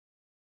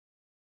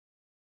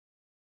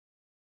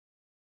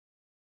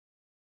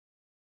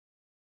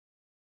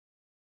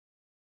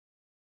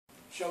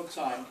show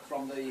time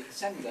from the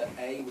sender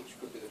A, which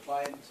could be the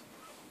client,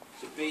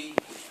 to B,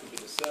 which could be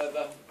the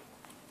server,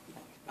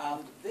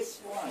 and this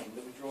line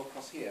that we draw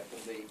across here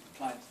from the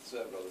client to the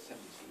server or the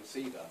sender to the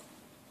receiver,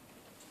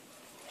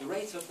 the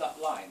rate of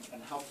that line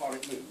and how far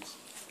it moves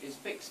is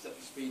fixed at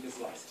the speed of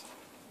light,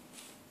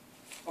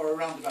 or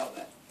around about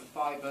there, for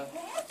fibre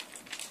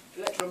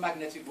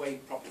electromagnetic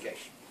wave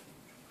propagation.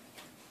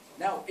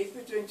 Now, if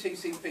we're doing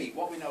TCP,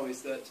 what we know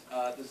is that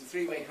there's a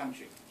three-way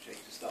handshake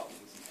to start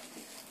with,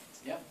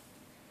 isn't there? Yeah?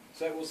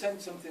 So it will send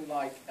something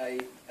like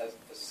a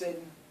SYN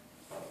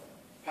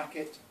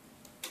packet.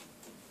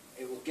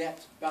 It will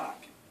get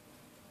back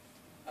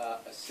a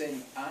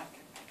SYN ACK.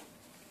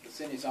 The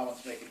SYN is I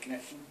want to make a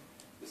connection.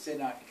 The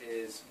SYN ACK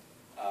is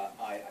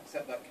I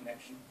accept that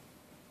connection.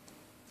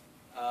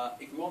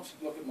 If we want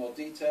to look at more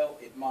detail,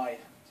 it might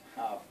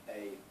have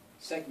a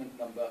segment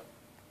number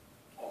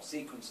or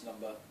sequence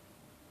number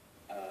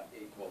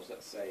equals,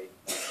 let's say,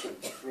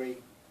 23.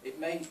 It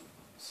may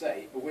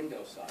say a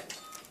window size.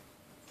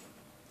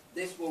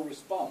 This will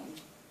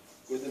respond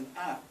with an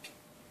ACK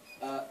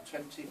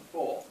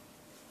 24.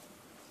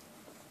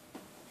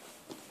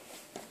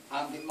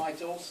 And it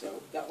might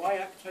also, why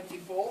ACK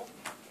 24?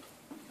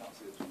 Can't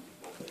see the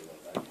 24 very well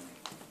there, can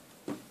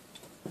you?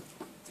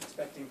 It's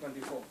expecting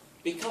 24.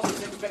 Because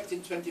it's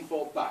expecting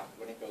 24 back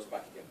when it goes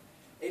back again.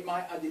 It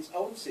might add its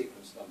own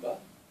sequence number,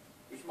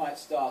 which might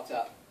start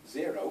at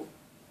 0,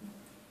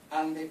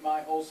 and it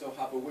might also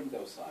have a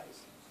window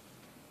size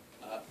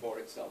for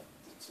itself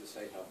to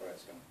say how far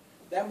it's going.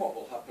 Then what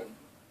will happen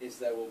is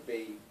there will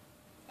be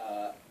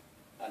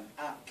an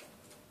ACK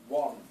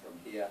 1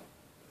 from here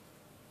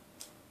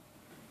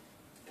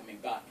coming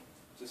back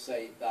to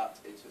say that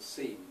it has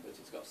seen that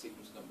it's got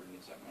sequence number and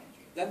exact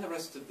managing. Then the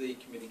rest of the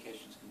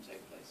communications can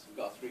take place. We've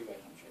got a three-way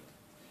handshake.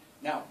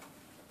 Now,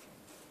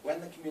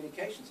 when the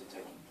communications are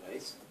taking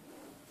place,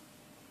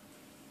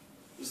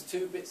 there's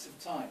 2 bits of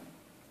time.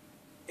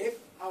 If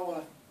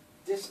our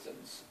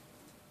distance,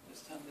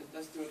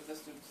 let's do it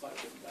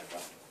slightly different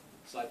diagram,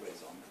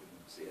 sideways on, so we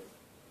can see it.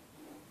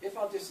 If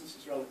our distance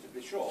is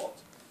relatively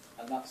short,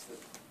 and that's the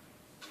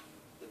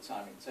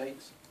time it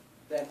takes,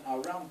 then our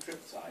round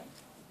trip time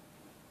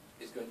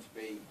is going to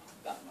be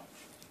that much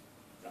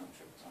round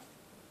trip time.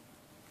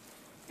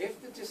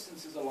 If the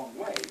distance is a long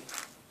way,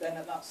 then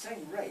at that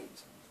same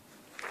rate,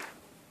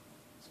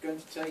 it's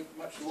going to take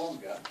much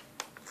longer,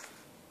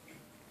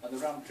 and the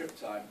round trip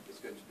time is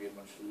going to be a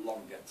much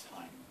longer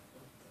time.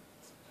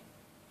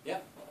 Yeah?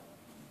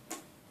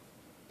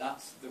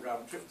 That's the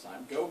round trip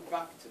time. Go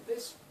back to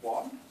this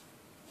one,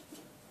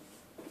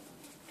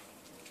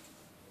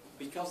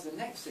 because the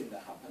next thing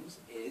that happens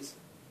is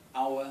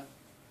our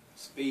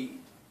speed,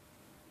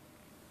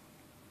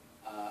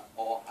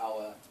 or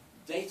our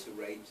data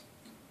rate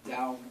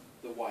down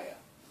the wire,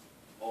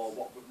 or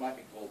what might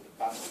be called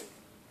the bandwidth.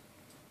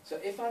 So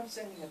if I'm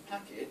sending a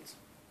packet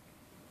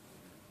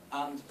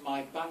and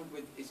my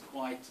bandwidth is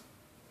quite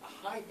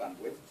a high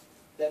bandwidth,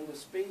 then the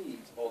speed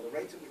or the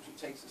rate at which it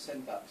takes to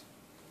send that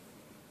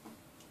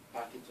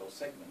packet or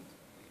segment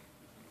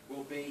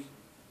will be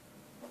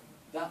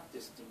that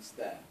distance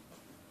there.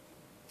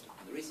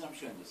 And the reason I'm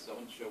showing this is I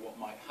want to show what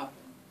might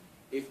happen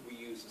if we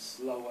use a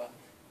slower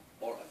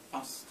or a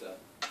faster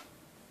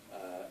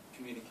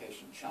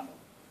communication channel.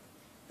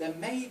 There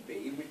may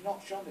be, we've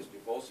not shown this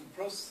before, some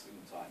processing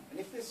time. And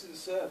if this is a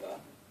server,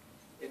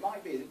 it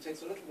might be that it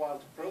takes a little while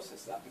to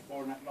process that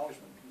before an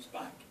acknowledgement comes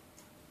back.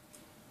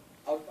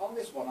 On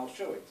this one, I'll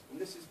show it. And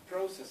this is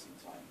processing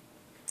time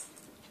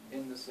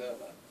in the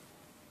server.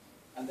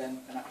 And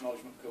then an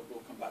acknowledgement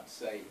will come back to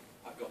say,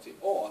 I've got it.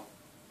 Or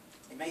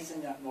it may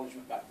send an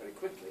acknowledgement back very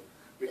quickly,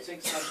 but it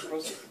takes time to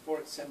process before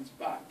it sends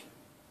back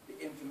the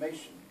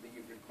information that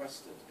you've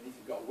requested. And if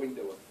you've got a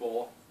window of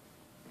 4,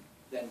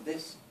 then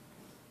this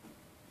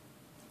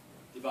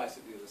device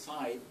at the other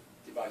side,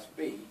 device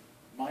B,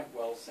 might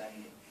well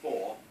send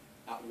 4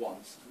 at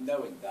once,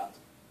 knowing that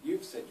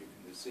you've said you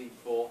can receive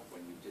 4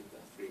 when you did the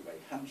three-way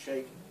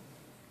handshake,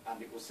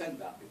 and it will send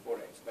that before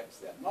it expects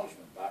the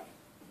acknowledgement back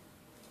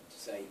to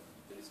say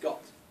that it's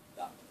got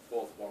that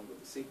 4th one with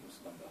the sequence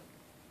number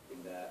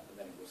in there, and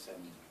then it will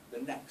send the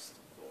next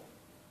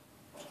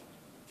 4.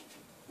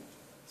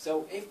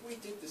 So if we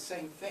did the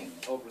same thing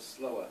over a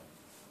slower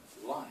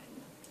line,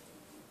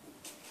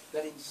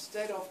 then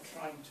instead of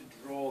trying to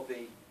draw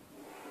the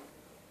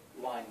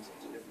lines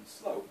at a different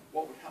slope,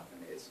 what would happen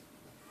is,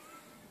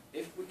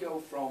 if we go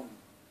from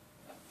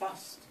a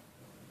fast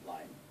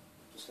line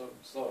to a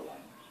slower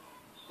line,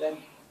 then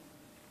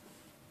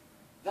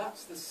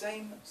that's the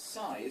same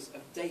size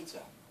of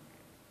data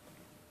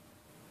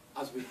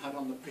as we had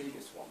on the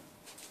previous one.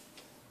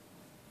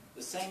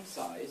 The same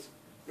size,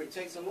 but it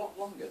takes a lot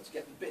longer to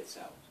get the bits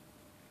out.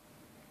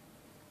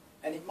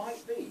 And it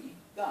might be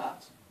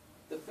that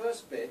the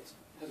first bit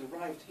has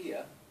arrived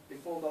here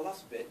before the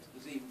last bit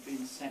has even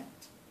been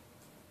sent.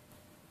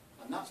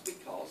 And that's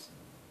because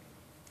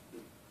the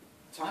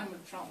time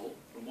of travel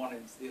from one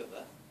end to the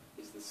other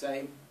is the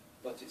same,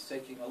 but it's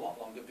taking a lot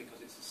longer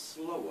because it's a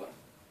slower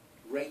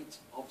rate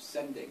of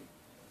sending.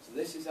 So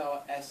this is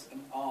our S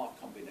and R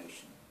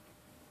combination.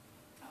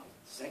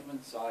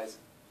 segment size,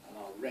 and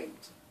our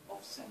rate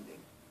of sending.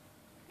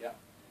 Yeah.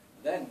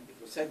 And then, if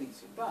we're sending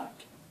some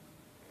back,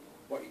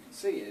 what you can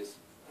see is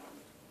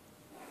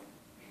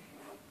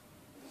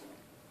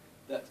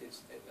that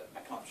I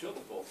can't show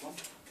the fourth one,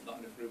 not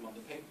enough room on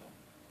the paper,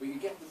 but you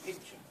get the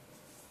picture.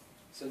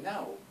 So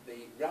now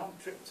the round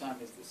trip time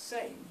is the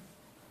same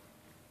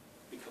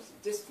because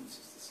the distance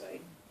is the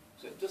same,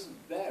 so it doesn't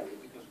vary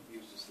because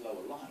we've used a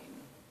slower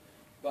line,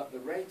 but the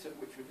rate at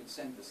which we can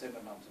send the same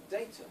amount of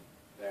data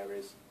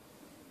varies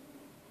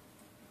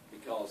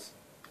because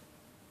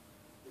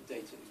the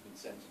data has been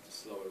sent at a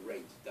slower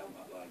rate down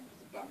that line because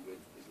the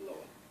bandwidth is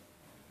lower.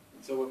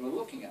 And so when we're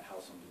looking at how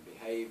something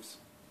behaves,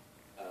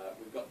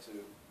 we've got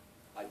to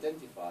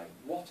identify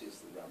what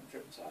is the round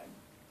trip time,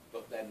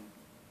 but then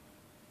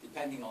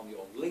depending on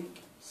your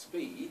link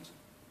speed,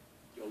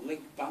 your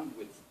link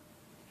bandwidth,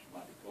 which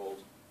might be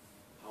called,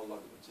 how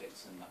long it would take to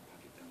send that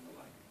packet down the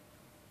line.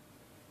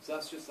 So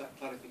that's just that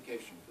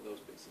clarification for those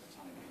bits of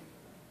timing.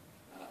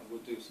 And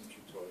we'll do some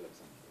tutorial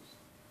examples.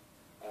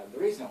 The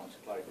reason I want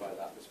to clarify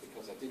that was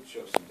because I did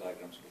show some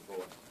diagrams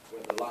before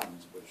where the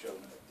lines were shown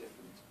at a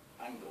different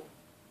angle.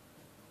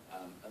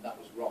 And that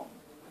was wrong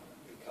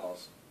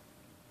because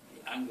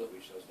the angle at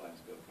which those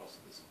lines go across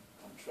is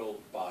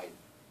controlled by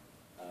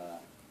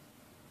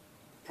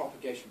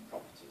propagation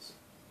properties.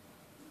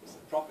 It's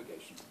the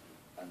propagation,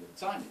 and the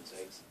time it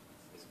takes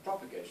is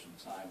propagation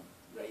time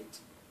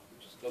rate,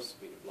 which is close to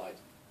the speed of light,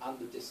 and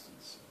the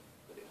distance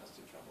that it has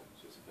to travel.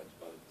 So it's affected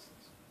by the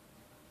distance.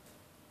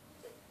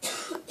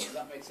 Does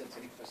that make sense?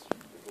 Any questions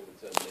before we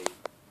turn the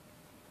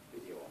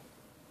video on?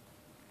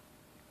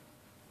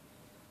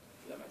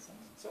 Does that make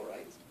sense? It's all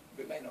right.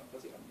 We may not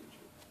put it on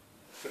YouTube.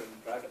 Put it in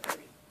private,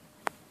 maybe.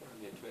 Put it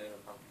on your Twitter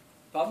account.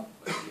 Pardon?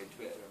 Put it on your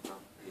Twitter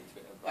account.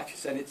 I can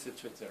send it to a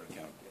Twitter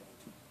account.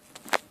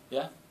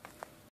 Yeah?